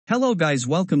Hello guys,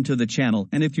 welcome to the channel,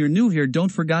 and if you're new here don't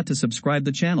forget to subscribe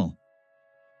the channel.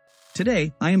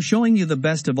 Today, I am showing you the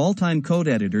best of all-time code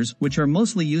editors which are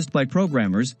mostly used by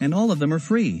programmers and all of them are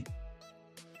free.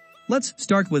 Let's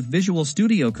start with Visual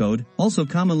Studio Code, also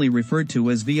commonly referred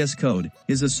to as VS Code,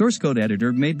 is a source code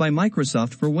editor made by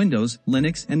Microsoft for Windows,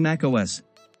 Linux and macOS.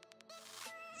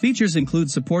 Features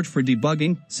include support for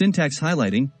debugging, syntax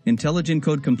highlighting, intelligent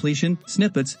code completion,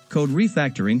 snippets, code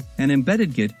refactoring, and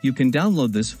embedded Git. You can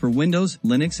download this for Windows,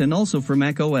 Linux and also for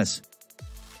macOS.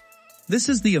 This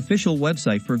is the official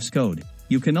website for VS Code.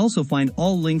 You can also find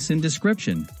all links in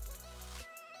description.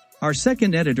 Our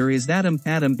second editor is Atom.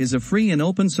 Atom is a free and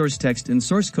open source text and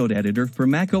source code editor for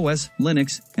macOS,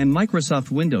 Linux, and Microsoft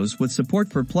Windows with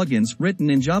support for plugins written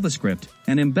in JavaScript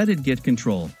and embedded Git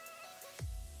control.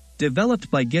 Developed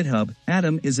by GitHub,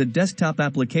 Atom is a desktop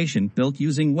application built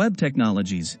using web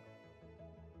technologies.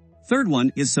 Third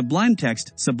one is Sublime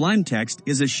Text. Sublime Text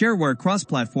is a shareware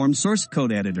cross-platform source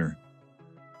code editor.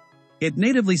 It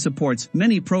natively supports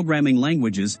many programming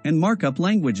languages and markup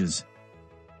languages.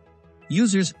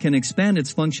 Users can expand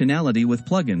its functionality with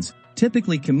plugins,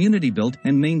 typically community-built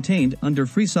and maintained under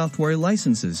free software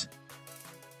licenses.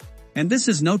 And this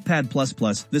is Notepad++.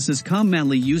 This is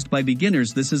commonly used by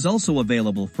beginners. This is also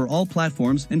available for all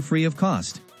platforms and free of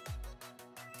cost.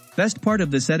 Best part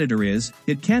of this editor is,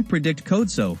 it can't predict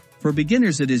code, so, for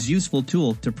beginners it is useful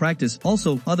tool to practice.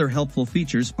 Also, other helpful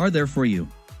features are there for you.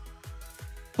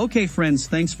 Okay friends,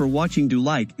 thanks for watching. Do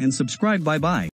like and subscribe. Bye bye.